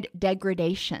endocannabinoid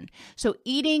degradation. So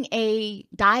eating a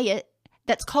diet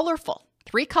that's colorful,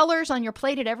 3 colors on your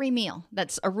plate at every meal.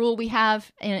 That's a rule we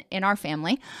have in our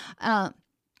family.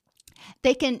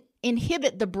 They can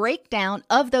inhibit the breakdown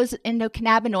of those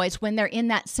endocannabinoids when they're in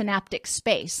that synaptic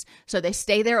space. So they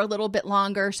stay there a little bit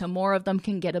longer, so more of them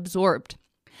can get absorbed.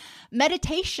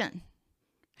 Meditation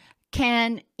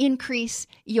can increase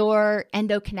your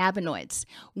endocannabinoids.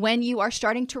 When you are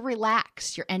starting to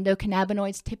relax, your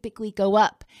endocannabinoids typically go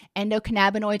up.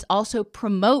 Endocannabinoids also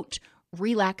promote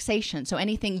relaxation. So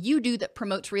anything you do that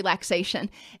promotes relaxation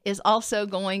is also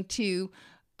going to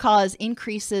cause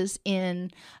increases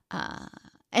in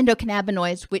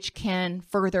endocannabinoids, which can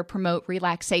further promote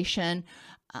relaxation,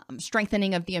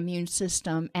 strengthening of the immune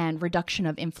system, and reduction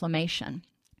of inflammation.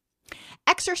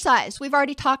 Exercise. We've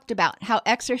already talked about how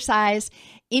exercise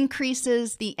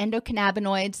increases the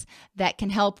endocannabinoids that can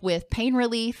help with pain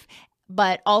relief,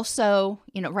 but also,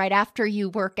 right after you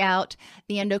work out,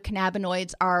 the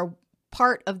endocannabinoids are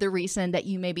part of the reason that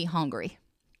you may be hungry.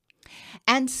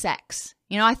 And sex.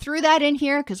 I threw that in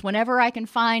here because whenever I can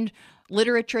find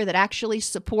literature that actually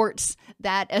supports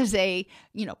that as a,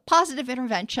 positive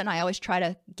intervention, I always try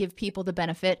to give people the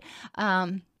benefit.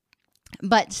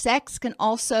 But sex can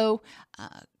also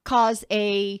cause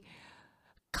a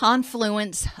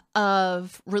confluence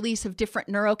of release of different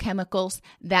neurochemicals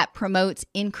that promotes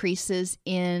increases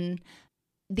in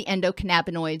the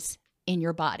endocannabinoids in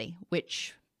your body,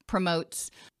 which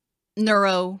promotes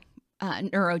neurogenesis,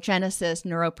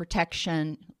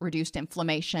 neuroprotection, reduced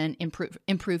inflammation,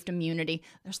 improved immunity.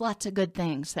 There's lots of good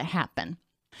things that happen.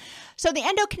 So the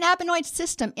endocannabinoid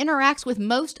system interacts with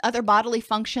most other bodily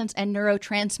functions and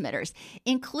neurotransmitters,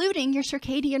 including your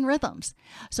circadian rhythms.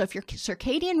 So if your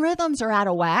circadian rhythms are out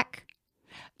of whack,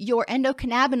 your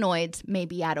endocannabinoids may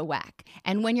be out of whack.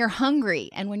 And when you're hungry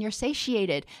and when you're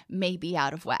satiated, may be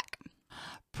out of whack.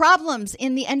 Problems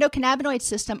in the endocannabinoid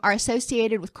system are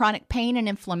associated with chronic pain and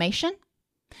inflammation,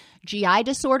 GI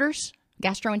disorders,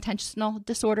 gastrointestinal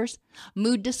disorders,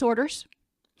 mood disorders,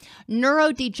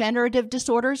 neurodegenerative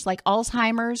disorders like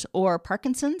Alzheimer's or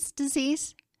Parkinson's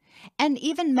disease, and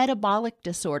even metabolic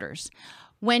disorders.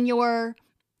 When you've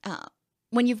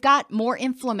got more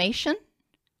inflammation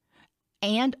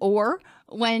and or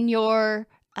when your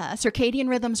circadian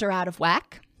rhythms are out of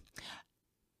whack,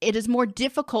 it is more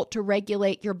difficult to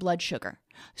regulate your blood sugar.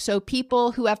 So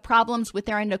people who have problems with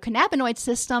their endocannabinoid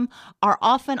system are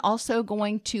often also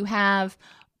going to have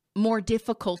more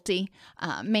difficulty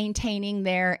maintaining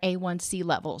their A1C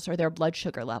levels or their blood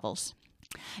sugar levels.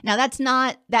 Now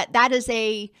that is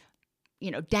a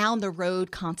down the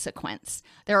road consequence.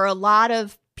 There are a lot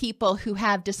of people who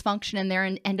have dysfunction in their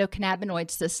endocannabinoid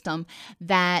system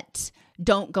that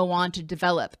don't go on to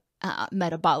develop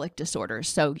metabolic disorders.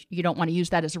 So you don't want to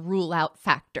use that as a rule out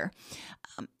factor.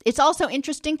 It's also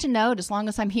interesting to note, as long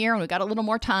as I'm here and we've got a little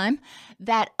more time,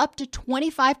 that up to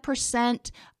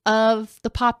 25% of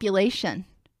the population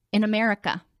in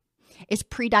America is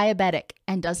pre-diabetic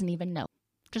and doesn't even know.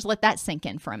 Just let that sink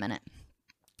in for a minute.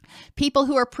 People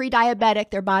who are pre-diabetic,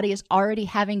 their body is already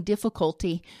having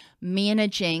difficulty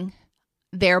managing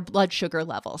their blood sugar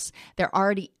levels. They're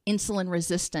already insulin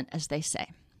resistant, as they say.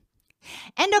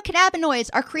 Endocannabinoids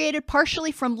are created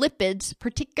partially from lipids,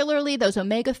 particularly those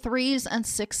omega-3s and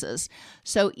 6s.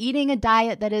 So eating a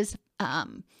diet that is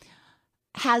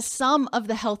has some of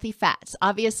the healthy fats.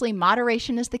 Obviously,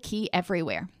 moderation is the key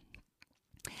everywhere.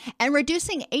 And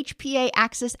reducing HPA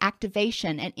axis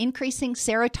activation and increasing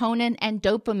serotonin and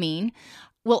dopamine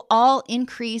will all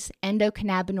increase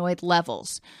endocannabinoid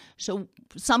levels. So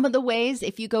some of the ways,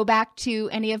 if you go back to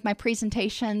any of my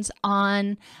presentations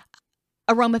on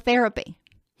aromatherapy,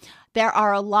 there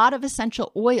are a lot of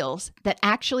essential oils that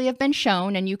actually have been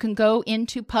shown, and you can go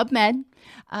into PubMed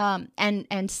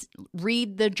and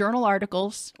read the journal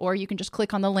articles, or you can just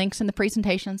click on the links in the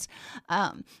presentations.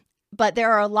 But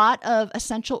there are a lot of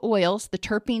essential oils, the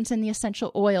terpenes in the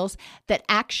essential oils, that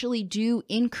actually do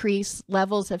increase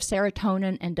levels of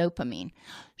serotonin and dopamine.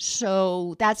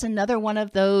 So that's another one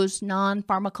of those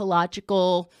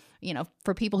non-pharmacological,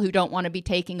 for people who don't want to be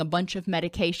taking a bunch of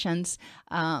medications.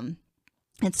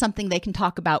 It's something they can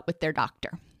talk about with their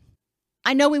doctor.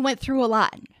 I know we went through a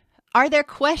lot. Are there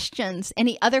questions,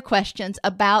 any other questions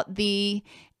about the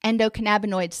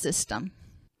endocannabinoid system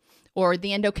or the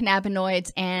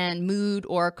endocannabinoids and mood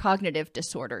or cognitive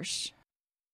disorders?